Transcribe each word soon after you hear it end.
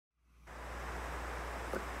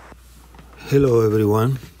Hello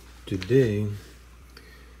everyone. Today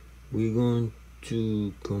we're going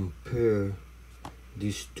to compare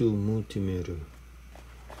these two multimeter,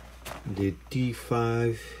 the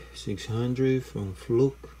T5 600 from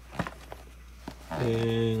Fluke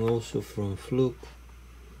and also from Fluke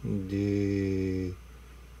the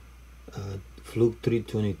Fluke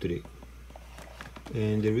 323.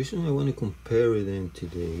 And the reason I want to compare them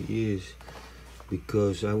today is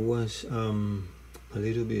because I was a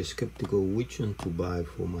little bit skeptical which one to buy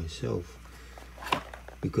for myself,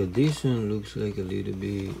 because this one looks like a little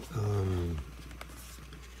bit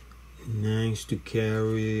nice to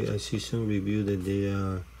carry. I see some review that they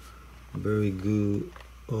are very good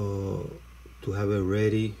to have it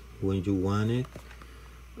ready when you want it,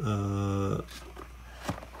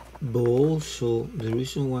 but also the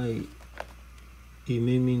reason why it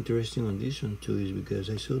made me interested on this one too is because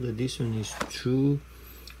I saw that this one is true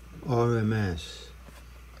RMS.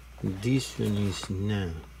 This one is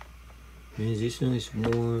not. Means this one is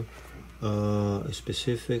more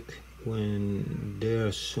specific when there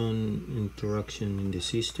are some interaction in the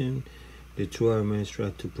system. The true RMS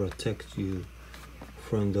try to protect you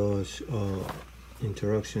from those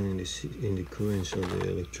interaction in the currents of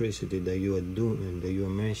the electricity that you are doing, that you are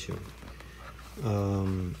measuring.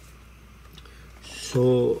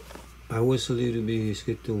 So I was a little bit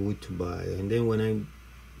skeptical what to buy, and then when I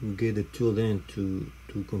get the tool then to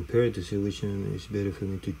compare to see which one is better for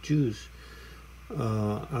me to choose,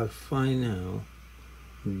 I find out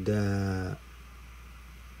that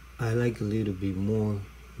I like a little bit more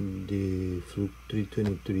the Fluke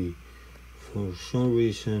 323 for some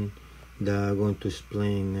reason that I'm going to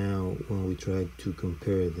explain now when we try to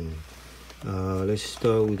compare them. Let's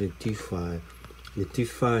start with the T5. The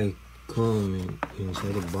T5 come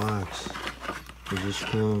inside the box. It just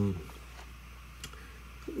come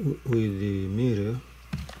with the meter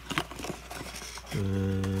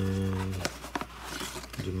and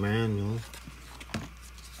the manual,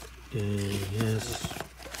 and it has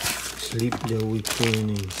slip that we put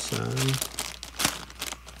inside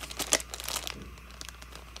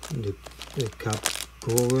the cap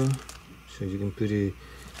cover, so you can put it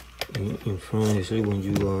in front, especially when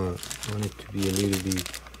you want it to be a little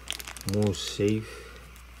bit more safe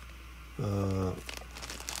to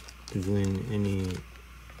doing any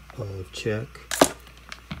check.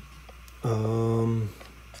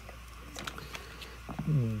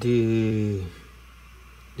 The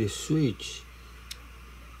switch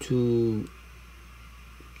to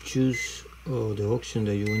choose the option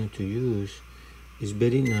that you wanted to use is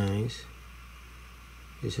very nice.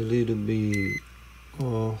 It's a little bit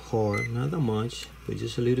hard, not that much, but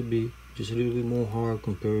just a little bit more hard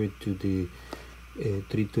compared to the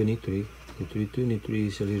 323. The 323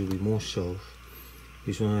 is a little bit more soft.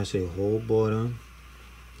 This one has a hole button.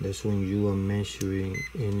 That's when you are measuring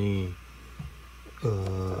any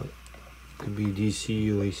could be DC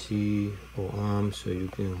or AC or amps, so you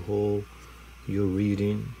can hold your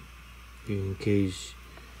reading in case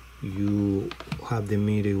you have the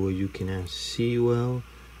meter where you cannot see well,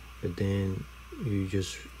 but then you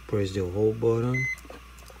just press the hold button,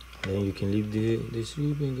 then you can leave the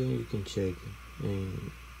sleep, and then you can check it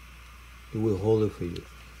and it will hold it for you.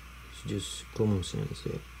 It's just common sense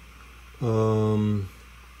there.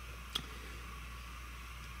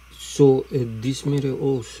 So this meter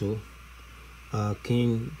also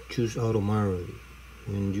can choose automatically.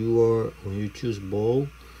 When you choose bulb,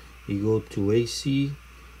 you go to AC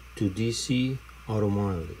to DC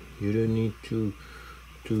automatically. You don't need to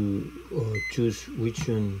choose which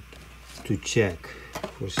one to check.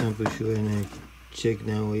 For example, if you wanna check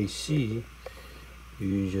now AC,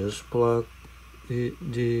 you just plug the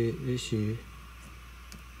AC,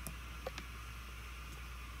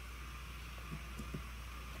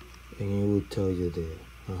 and it will tell you there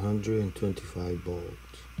 125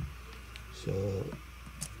 volts. So,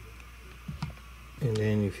 and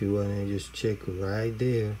then if you want to just check right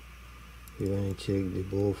there, you want to check the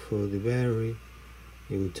volt for the battery,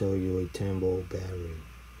 it will tell you a 10 volt battery.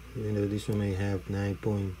 Even though this one may have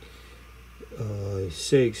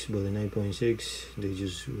 9.6, but the 9.6 they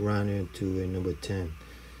just run it to a number 10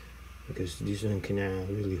 because this one cannot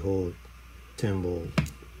really hold 10 volt.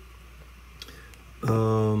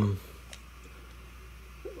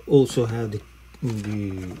 Also have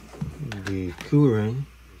the current.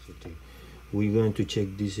 We're going to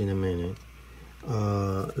check this in a minute.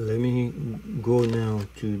 Let me go now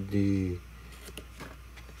to the.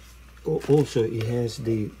 Also, it has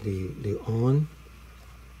the on.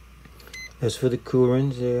 As for the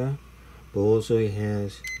current there, but also it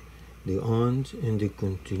has the on and the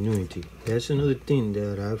continuity. That's another thing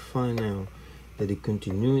that I find out that the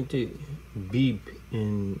continuity beep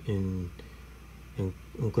and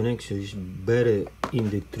connection is better in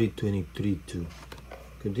the 323 too.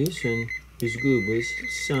 This one is good, but it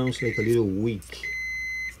sounds like a little weak.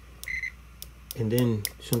 And then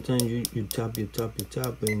sometimes you tap, and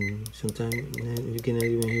sometimes you cannot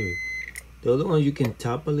even hear it. The other one you can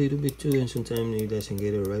tap a little bit too, and sometimes it doesn't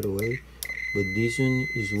get it right away. But this one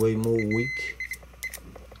is way more weak,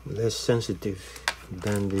 less sensitive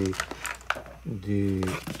than the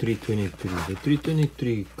 323. The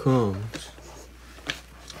 323 comes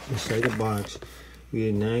inside the box with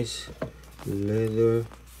a nice leather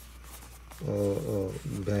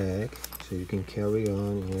bag, so you can carry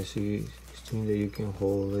on. You see thing that you can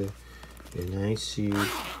hold it, a nice seat.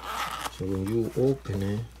 So when you open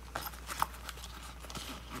it,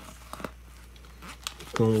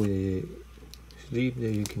 it comes with a sleeve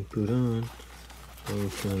that you can put on, and you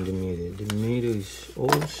find the meter. The meter is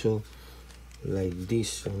also like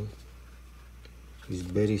this one. It's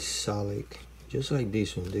very solid, just like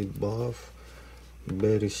this one. They both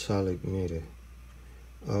very solid meter.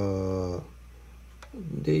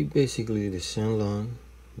 They basically the same long.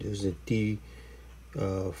 Just the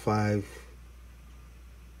T5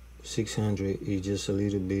 600 is just a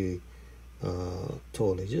little bit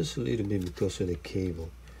taller, just a little bit because of the cable.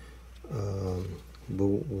 But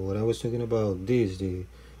what I was talking about this,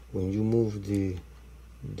 when you move the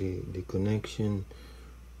connection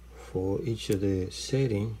for each of the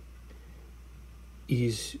setting,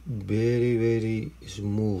 is very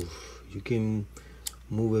smooth. You can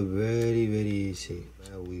move it very easy.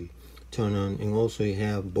 We turn on, and also you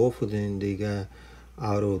have both of them, they got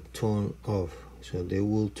auto turn off, so they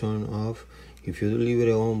will turn off. If you leave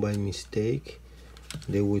it on by mistake,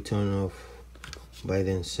 they will turn off by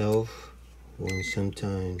themselves when some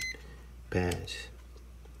time pass.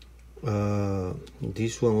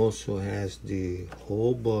 This one also has the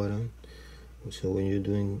hold button, so when you're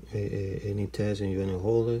doing any test and you want to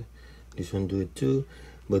hold it, this one do it too.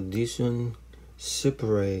 But this one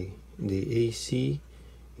separate the AC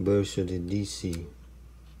versus the DC.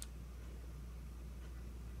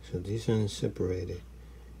 So this one is separated.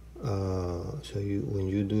 So when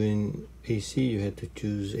you're doing AC, you have to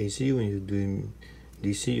choose AC. When you're doing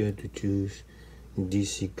DC, you have to choose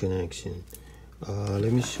DC connection.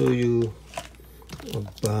 Let me show you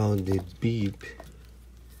about the beep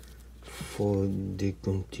for the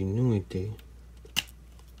continuity.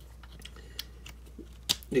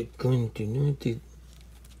 The continuity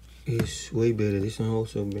is way better. This one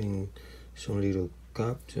also brings some little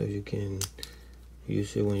cup, so you can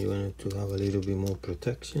use it when you want to have a little bit more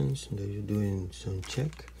protections that you're doing some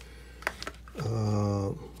check.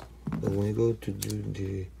 But when you go to do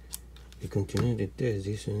the continuity test,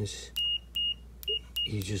 this one is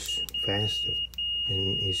just faster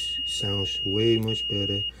and it sounds way much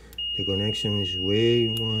better. The connection is way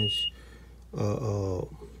much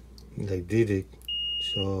like vivid.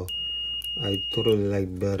 So I totally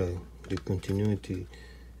like better the continuity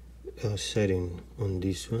setting on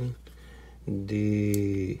this one.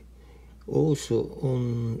 Also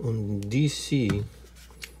on DC,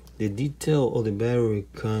 the detail of the battery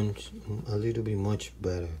comes a little bit much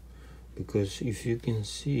better, because if you can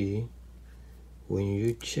see, when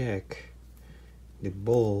you check the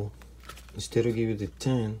ball, instead of give you the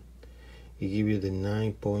 10, it give you the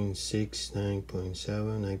 9.6,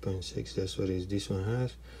 9.7, 9.6. That's what this one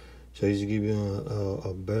has. So it's giving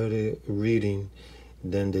a better reading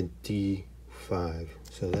than the T5.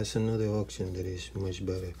 So that's another option that is much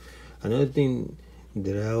better. Another thing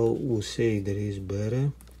that I will say that is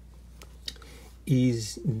better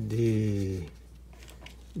is the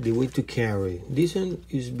way to carry. This one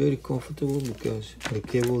is very comfortable because the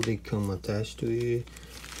cable, they come attached to it,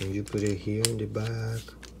 and you put it here in the back,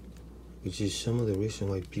 which is some of the reason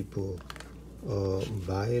why people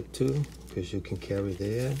buy it too, because you can carry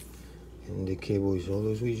there, and the cable is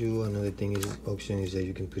always with you. Another thing is option is that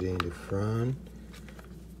you can put it in the front,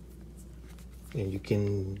 and you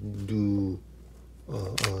can do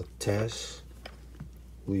a test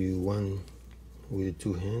with the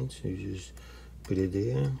two hands. You just put it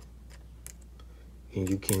there, and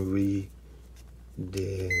you can read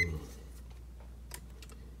the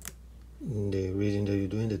reading that you're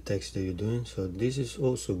doing, the text that you're doing. So this is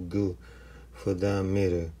also good for that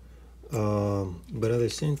meter. But at the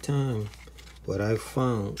same time, what I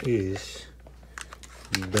found is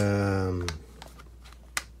that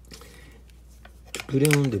to put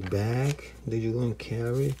it on the bag that you're going to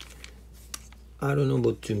carry, I don't know,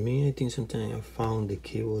 but to me, I think sometimes I found the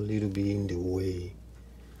cable a little bit in the way.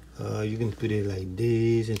 You can put it like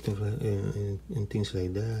this and stuff like, and things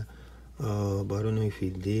like that. But I don't know if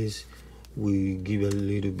it is we give a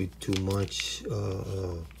little bit too much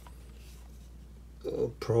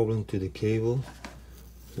problem to the cable.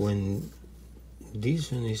 When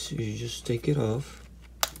this one is, you just take it off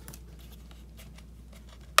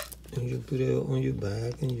and you put it on your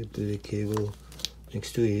back and you put the cable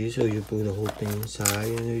next to it, so you put the whole thing inside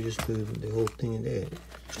and you just put the whole thing in there, and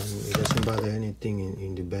it doesn't bother anything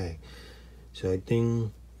in the back. So I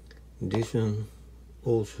think this one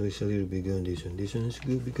also is a little bit good. This one is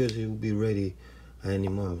good because it will be ready at any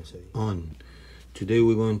moment. So on. Today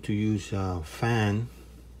we're going to use a fan,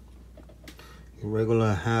 a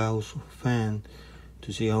regular house fan,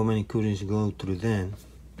 to see how many currents go through them,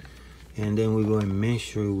 and then we're going to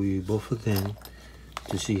measure with both of them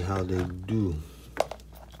to see how they do.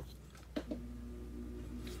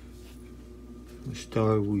 We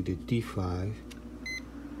start with the T5.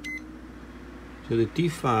 So the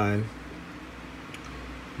T5,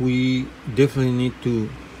 we definitely need to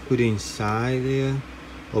put it inside there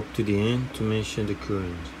up to the end to measure the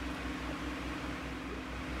current.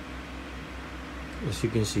 As you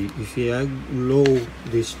can see, if you low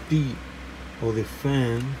the speed of the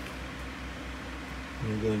fan,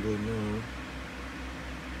 I'm going to do it now.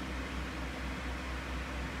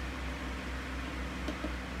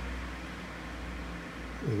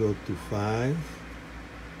 We go to 5.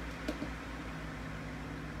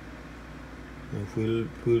 If we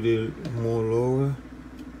put it more lower,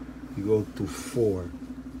 we go to 4.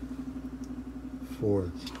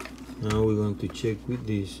 Now we're going to check with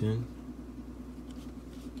this one.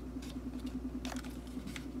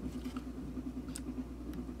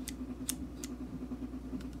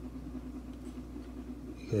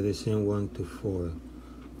 We got the same 1 to 4.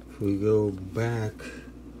 If we go back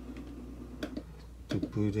to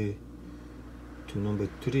put it to number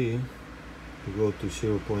 3, we go to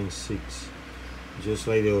 0.6, just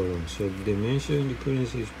like the other one. So the measure and the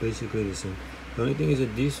currency is basically the same. The only thing is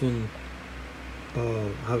that this one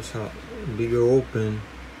has a bigger open,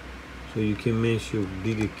 so you can measure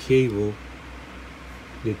bigger cable,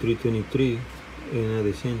 the 323, and at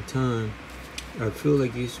the same time I feel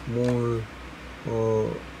like it's more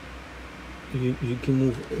you can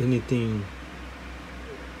move anything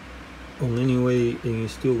on any way and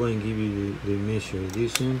it's still going to give you the measure.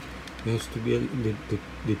 This one has to be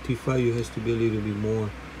the T5 has to be a little bit more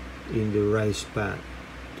in the right spot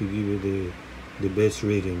to give you the best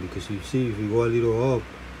reading, because you see, if you go a little up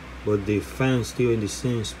but the fan still in the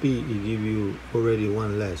same speed, it give you already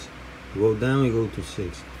 1 less. You go down, you go to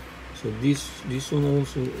 6. So this one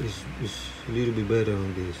also is a little bit better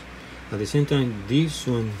on this. At the same time, this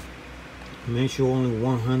one measure only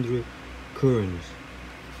 100 currents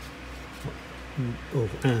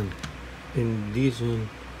of amp, and this one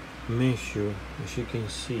measure, as you can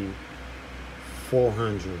see,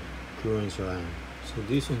 400 currents of amp. So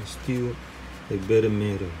this one is still a better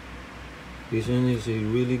meter. This one is a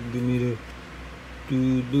really good meter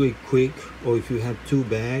to do it quick, or if you have 2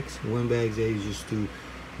 bags, 1 bag there is just to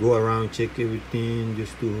go around, check everything,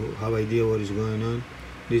 just to have idea what is going on.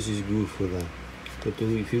 This is good for that. But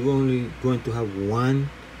if you're only going to have 1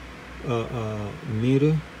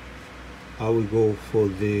 meter, I will go for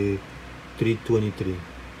the 323.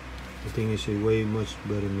 I think it's a way much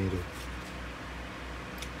better meter.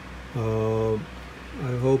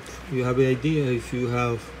 I hope you have an idea. If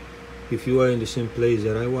you are in the same place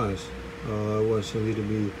that I was a little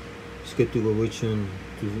bit scared to go which one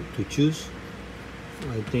to choose.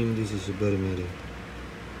 I think this is a better meter,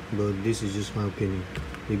 but this is just my opinion.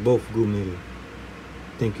 They both good meter.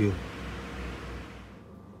 Thank you.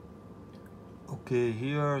 Okay,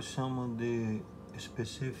 here are some of the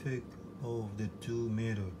specific of the 2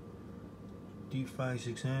 meter, T5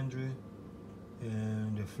 600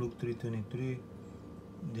 and the Fluke 323.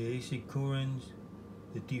 The AC currents,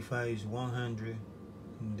 the T5 is 100,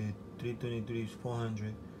 the 323 is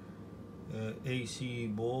 400. AC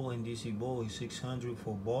ball and DC ball is 600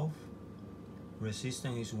 for both.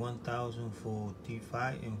 Resistance is 1000 for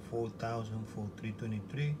T5 and 4000 for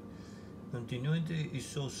 323. Continuity is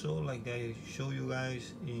so like I show you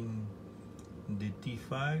guys in the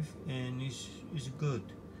T5, and it's good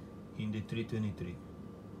in the 323.